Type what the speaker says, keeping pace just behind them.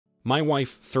My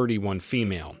wife, 31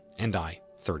 female, and I,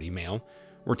 30 male,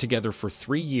 were together for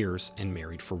 3 years and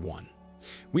married for 1.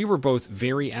 We were both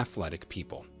very athletic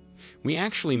people. We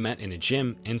actually met in a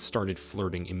gym and started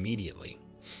flirting immediately.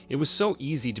 It was so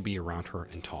easy to be around her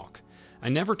and talk. I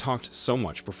never talked so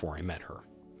much before I met her.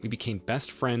 We became best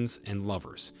friends and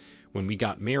lovers. When we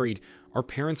got married, our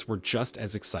parents were just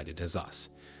as excited as us.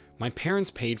 My parents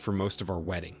paid for most of our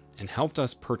wedding and helped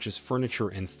us purchase furniture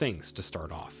and things to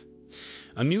start off.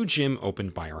 A new gym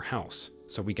opened by our house,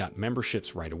 so we got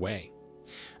memberships right away.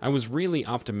 I was really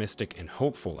optimistic and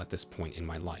hopeful at this point in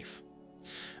my life.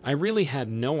 I really had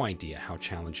no idea how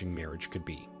challenging marriage could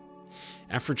be.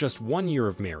 After just 1 year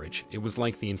of marriage, it was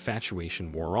like the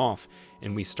infatuation wore off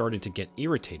and we started to get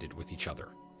irritated with each other.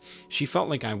 She felt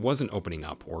like I wasn't opening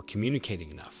up or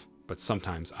communicating enough, but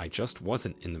sometimes I just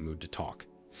wasn't in the mood to talk.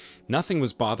 Nothing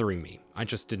was bothering me, I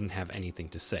just didn't have anything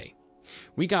to say.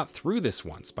 We got through this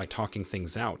once by talking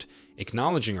things out,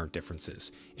 acknowledging our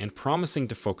differences, and promising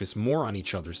to focus more on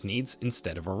each other's needs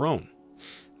instead of our own.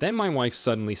 Then my wife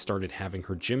suddenly started having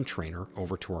her gym trainer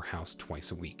over to our house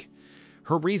twice a week.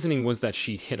 Her reasoning was that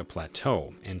she'd hit a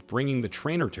plateau, and bringing the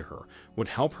trainer to her would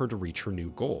help her to reach her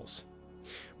new goals.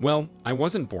 Well, I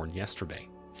wasn't born yesterday.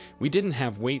 We didn't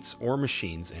have weights or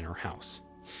machines in our house.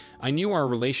 I knew our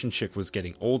relationship was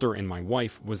getting older and my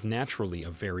wife was naturally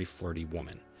a very flirty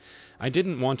woman. I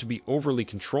didn't want to be overly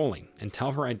controlling and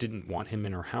tell her I didn't want him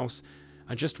in our house.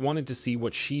 I just wanted to see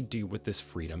what she'd do with this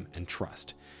freedom and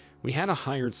trust. We had a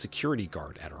hired security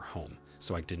guard at our home,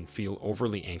 so I didn't feel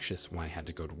overly anxious when I had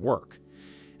to go to work.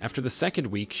 After the second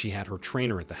week she had her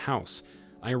trainer at the house,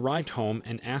 I arrived home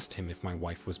and asked him if my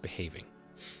wife was behaving.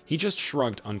 He just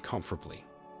shrugged uncomfortably.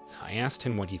 I asked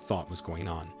him what he thought was going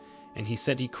on, and he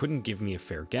said he couldn't give me a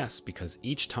fair guess because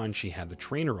each time she had the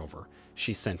trainer over,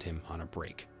 she sent him on a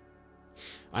break.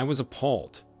 I was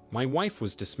appalled. My wife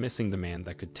was dismissing the man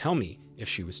that could tell me if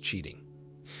she was cheating.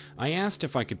 I asked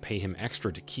if I could pay him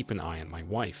extra to keep an eye on my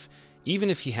wife, even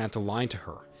if he had to lie to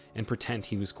her and pretend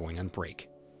he was going on break.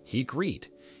 He agreed.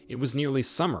 It was nearly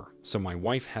summer, so my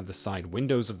wife had the side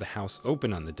windows of the house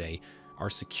open on the day our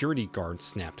security guard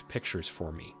snapped pictures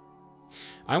for me.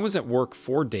 I was at work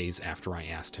 4 days after I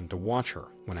asked him to watch her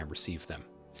when I received them.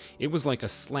 It was like a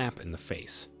slap in the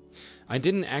face. I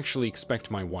didn't actually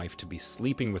expect my wife to be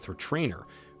sleeping with her trainer,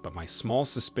 but my small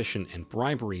suspicion and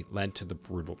bribery led to the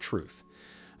brutal truth.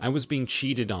 I was being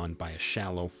cheated on by a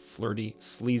shallow, flirty,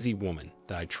 sleazy woman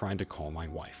that I tried to call my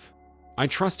wife. I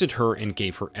trusted her and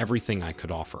gave her everything I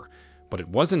could offer, but it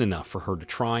wasn't enough for her to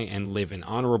try and live an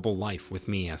honorable life with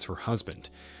me as her husband.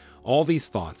 All these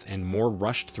thoughts and more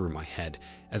rushed through my head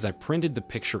as I printed the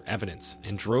picture evidence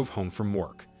and drove home from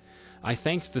work. I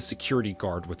thanked the security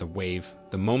guard with a wave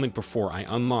the moment before I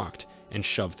unlocked and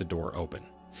shoved the door open.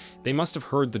 They must have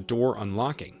heard the door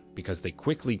unlocking because they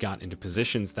quickly got into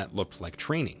positions that looked like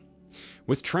training.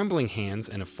 With trembling hands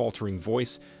and a faltering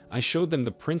voice, I showed them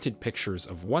the printed pictures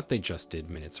of what they just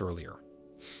did minutes earlier.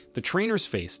 The trainer's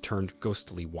face turned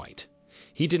ghostly white.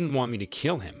 He didn't want me to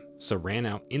kill him, so ran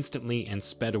out instantly and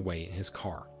sped away in his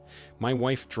car. My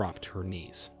wife dropped to her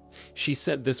knees. She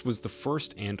said this was the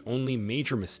first and only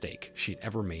major mistake she'd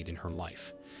ever made in her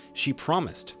life. She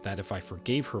promised that if I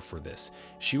forgave her for this,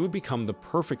 she would become the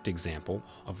perfect example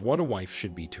of what a wife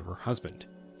should be to her husband.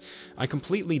 I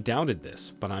completely doubted this,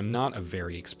 but I'm not a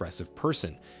very expressive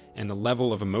person, and the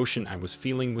level of emotion I was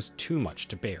feeling was too much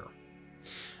to bear.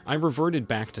 I reverted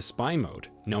back to spy mode,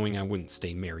 knowing I wouldn't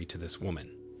stay married to this woman.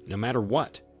 No matter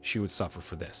what, she would suffer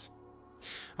for this.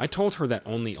 I told her that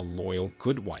only a loyal,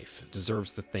 good wife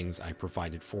deserves the things I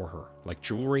provided for her, like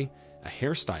jewelry, a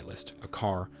hairstylist, a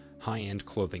car, high-end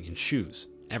clothing and shoes,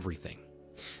 everything.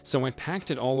 So I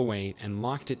packed it all away and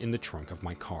locked it in the trunk of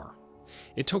my car.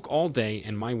 It took all day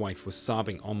and my wife was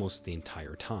sobbing almost the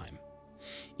entire time.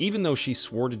 Even though she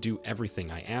swore to do everything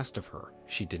I asked of her,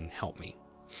 she didn't help me.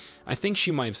 I think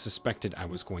she might have suspected I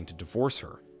was going to divorce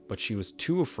her, but she was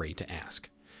too afraid to ask.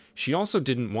 She also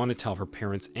didn't want to tell her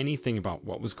parents anything about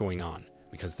what was going on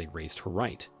because they raised her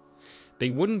right. They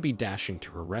wouldn't be dashing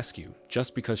to her rescue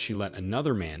just because she let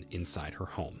another man inside her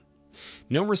home.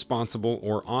 No responsible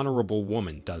or honorable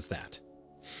woman does that.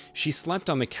 She slept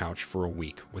on the couch for a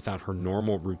week without her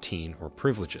normal routine or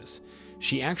privileges.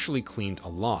 She actually cleaned a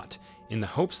lot in the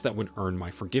hopes that would earn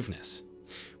my forgiveness.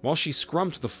 While she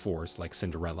scrubbed the floors like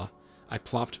Cinderella, I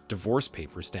plopped divorce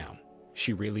papers down.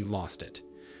 She really lost it.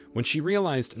 When she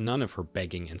realized none of her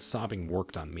begging and sobbing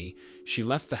worked on me, she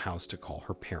left the house to call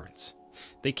her parents.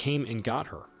 They came and got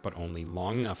her, but only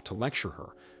long enough to lecture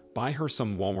her, buy her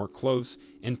some Walmart clothes,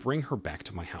 and bring her back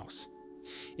to my house.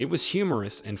 It was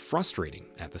humorous and frustrating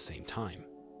at the same time.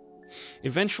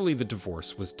 Eventually, the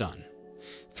divorce was done.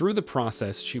 Through the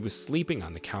process, she was sleeping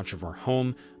on the couch of our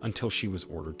home until she was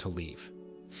ordered to leave.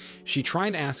 She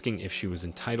tried asking if she was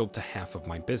entitled to half of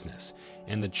my business,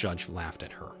 and the judge laughed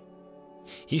at her.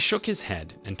 He shook his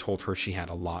head and told her she had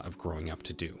a lot of growing up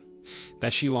to do,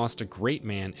 that she lost a great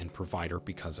man and provider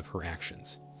because of her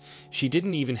actions. She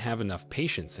didn't even have enough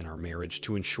patience in our marriage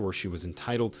to ensure she was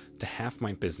entitled to half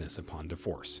my business upon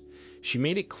divorce. She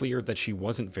made it clear that she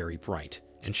wasn't very bright,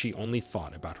 and she only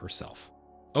thought about herself.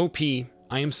 OP,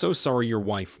 I am so sorry your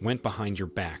wife went behind your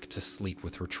back to sleep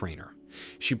with her trainer.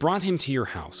 She brought him to your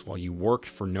house while you worked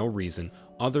for no reason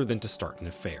other than to start an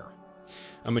affair.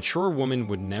 A mature woman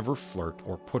would never flirt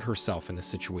or put herself in a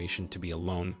situation to be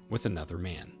alone with another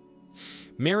man.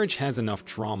 Marriage has enough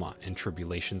drama and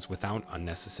tribulations without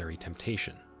unnecessary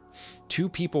temptation. Two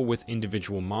people with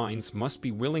individual minds must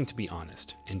be willing to be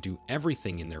honest and do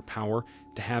everything in their power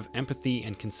to have empathy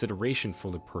and consideration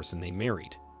for the person they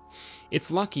married.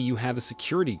 It's lucky you had a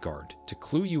security guard to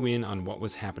clue you in on what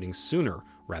was happening sooner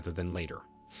rather than later.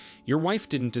 Your wife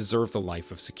didn't deserve the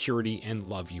life of security and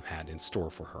love you had in store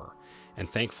for her, and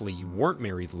thankfully you weren't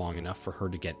married long enough for her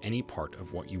to get any part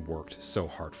of what you worked so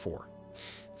hard for.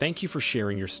 Thank you for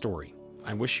sharing your story.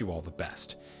 I wish you all the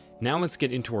best. Now let's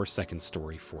get into our second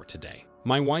story for today.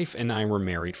 My wife and I were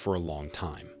married for a long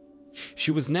time.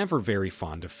 She was never very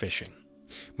fond of fishing.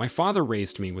 My father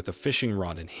raised me with a fishing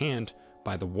rod in hand,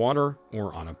 by the water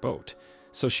or on a boat,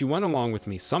 so she went along with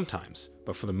me sometimes,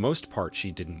 but for the most part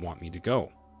she didn't want me to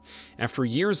go. After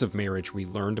years of marriage, we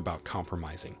learned about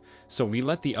compromising, so we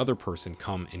let the other person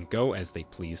come and go as they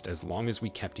pleased as long as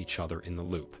we kept each other in the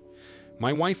loop.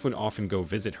 My wife would often go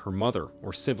visit her mother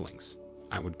or siblings.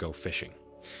 I would go fishing.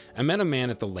 I met a man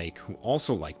at the lake who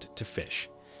also liked to fish.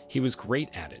 He was great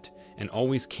at it and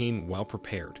always came well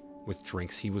prepared, with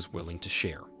drinks he was willing to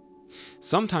share.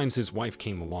 Sometimes his wife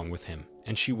came along with him,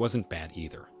 and she wasn't bad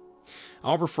either.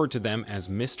 I'll refer to them as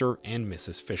Mr. and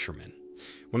Mrs. Fisherman.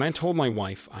 When I told my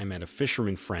wife I met a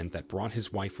fisherman friend that brought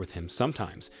his wife with him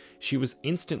sometimes, she was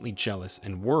instantly jealous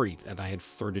and worried that I had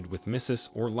flirted with Mrs.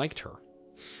 or liked her.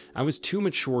 I was too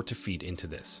mature to feed into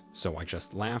this, so I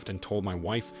just laughed and told my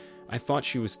wife I thought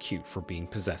she was cute for being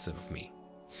possessive of me.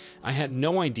 I had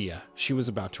no idea she was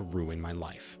about to ruin my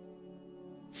life.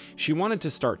 She wanted to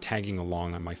start tagging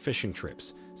along on my fishing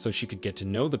trips so she could get to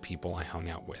know the people I hung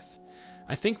out with.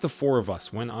 I think the four of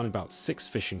us went on about 6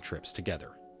 fishing trips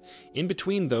together. In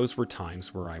between those were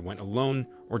times where I went alone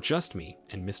or just me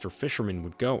and Mr. Fisherman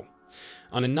would go.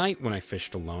 On a night when I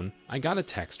fished alone, I got a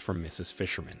text from Mrs.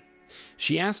 Fisherman.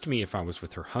 She asked me if I was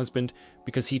with her husband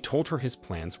because he told her his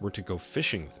plans were to go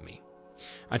fishing with me.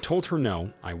 I told her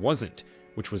no, I wasn't,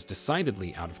 which was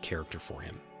decidedly out of character for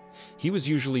him. He was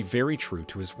usually very true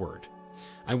to his word.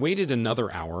 I waited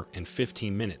another hour and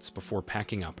 15 minutes before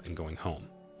packing up and going home.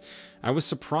 I was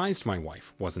surprised my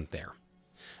wife wasn't there.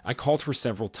 I called her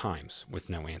several times with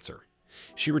no answer.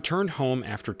 She returned home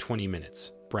after 20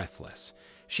 minutes, breathless.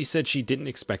 She said she didn't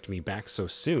expect me back so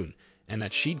soon and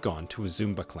that she'd gone to a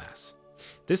Zumba class.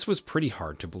 This was pretty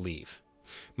hard to believe.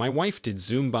 My wife did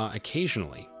Zumba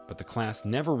occasionally, but the class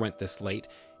never went this late,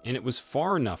 and it was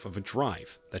far enough of a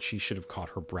drive that she should have caught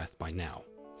her breath by now.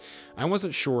 I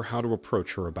wasn't sure how to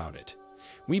approach her about it.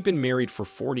 We'd been married for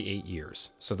 48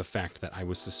 years, so the fact that I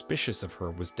was suspicious of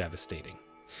her was devastating.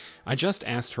 I just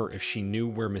asked her if she knew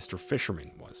where Mr.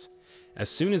 Fisherman was. As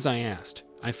soon as I asked,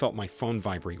 I felt my phone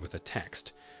vibrate with a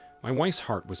text. My wife's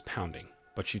heart was pounding,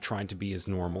 but she tried to be as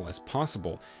normal as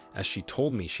possible as she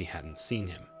told me she hadn't seen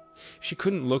him. She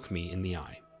couldn't look me in the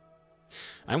eye.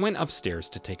 I went upstairs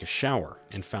to take a shower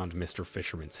and found Mr.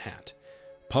 Fisherman's hat.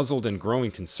 Puzzled and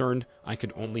growing concerned, I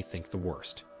could only think the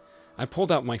worst. I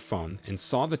pulled out my phone and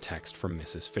saw the text from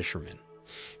Mrs. Fisherman.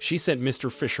 She said Mr.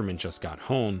 Fisherman just got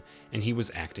home and he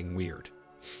was acting weird.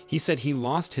 He said he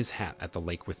lost his hat at the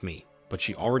lake with me, but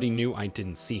she already knew I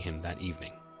didn't see him that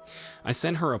evening. I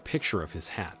sent her a picture of his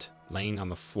hat laying on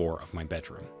the floor of my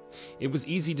bedroom. It was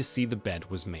easy to see the bed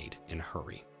was made in a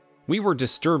hurry. We were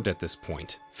disturbed at this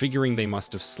point, figuring they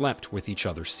must have slept with each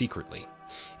other secretly.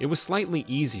 It was slightly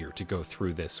easier to go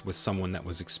through this with someone that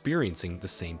was experiencing the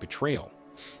same betrayal.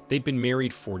 They'd been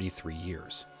married 43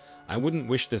 years. I wouldn't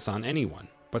wish this on anyone,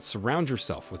 but surround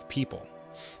yourself with people.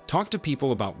 Talk to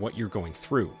people about what you're going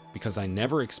through, because I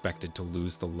never expected to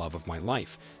lose the love of my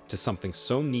life to something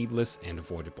so needless and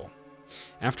avoidable.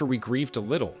 After we grieved a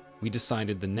little, we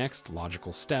decided the next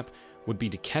logical step would be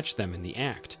to catch them in the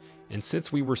act, and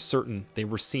since we were certain they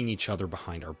were seeing each other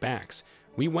behind our backs,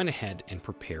 we went ahead and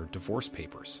prepared divorce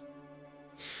papers.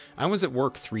 I was at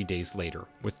work 3 days later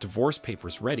with divorce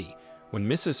papers ready when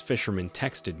Mrs. Fisherman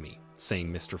texted me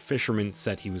saying Mr. Fisherman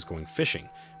said he was going fishing,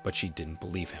 but she didn't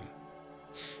believe him.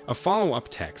 A follow-up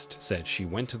text said she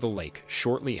went to the lake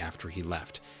shortly after he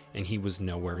left, and he was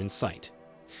nowhere in sight.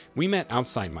 We met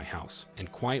outside my house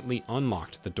and quietly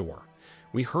unlocked the door.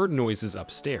 We heard noises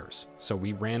upstairs, so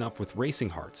we ran up with racing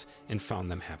hearts and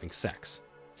found them having sex.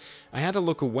 I had to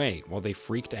look away while they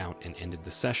freaked out and ended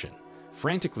the session,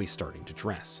 frantically starting to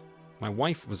dress. My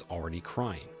wife was already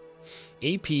crying.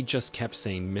 AP just kept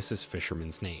saying Mrs.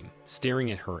 Fisherman's name,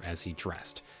 staring at her as he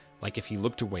dressed, like if he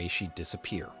looked away she'd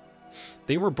disappear.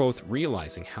 They were both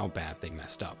realizing how bad they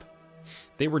messed up.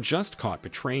 They were just caught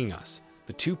betraying us,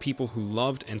 the two people who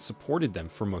loved and supported them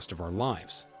for most of our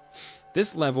lives.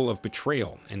 This level of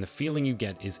betrayal and the feeling you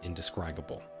get is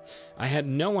indescribable. I had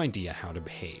no idea how to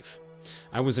behave.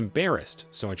 I was embarrassed,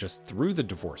 so I just threw the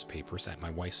divorce papers at my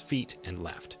wife's feet and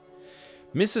left.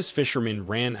 Mrs. Fisherman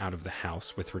ran out of the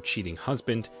house with her cheating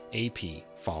husband, AP,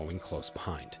 following close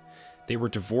behind. They were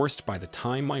divorced by the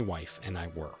time my wife and I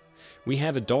were. We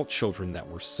had adult children that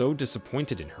were so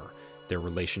disappointed in her, their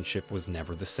relationship was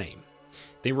never the same.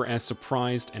 They were as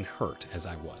surprised and hurt as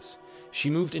I was. She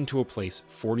moved into a place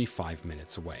 45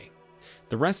 minutes away.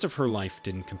 The rest of her life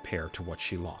didn't compare to what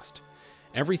she lost.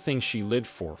 Everything she lived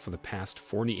for the past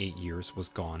 48 years was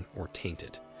gone or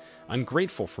tainted. I'm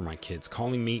grateful for my kids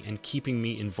calling me and keeping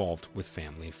me involved with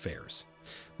family affairs.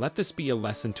 Let this be a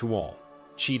lesson to all.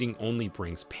 Cheating only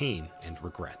brings pain and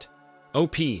regret.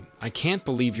 OP, I can't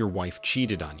believe your wife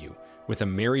cheated on you with a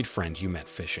married friend you met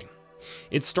fishing.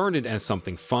 It started as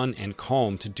something fun and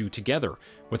calm to do together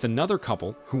with another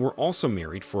couple who were also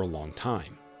married for a long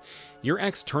time. Your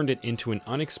ex turned it into an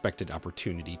unexpected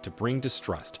opportunity to bring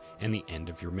distrust and the end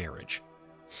of your marriage.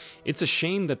 It's a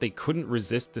shame that they couldn't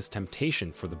resist this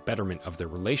temptation for the betterment of their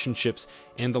relationships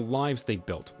and the lives they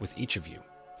built with each of you.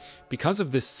 Because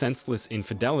of this senseless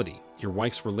infidelity, your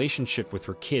wife's relationship with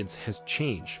her kids has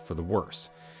changed for the worse.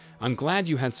 I'm glad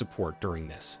you had support during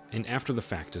this and after the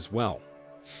fact as well.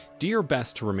 Do your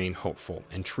best to remain hopeful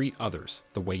and treat others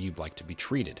the way you'd like to be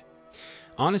treated.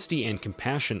 Honesty and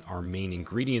compassion are main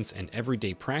ingredients and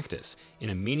everyday practice in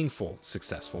a meaningful,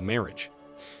 successful marriage.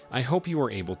 I hope you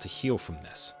are able to heal from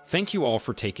this. Thank you all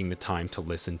for taking the time to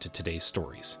listen to today's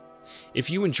stories. If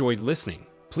you enjoyed listening,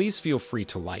 please feel free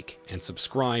to like and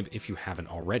subscribe if you haven't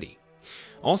already.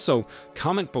 Also,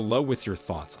 comment below with your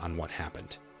thoughts on what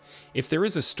happened. If there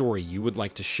is a story you would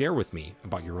like to share with me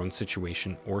about your own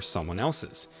situation or someone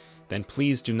else's, then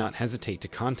please do not hesitate to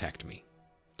contact me.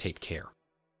 Take care.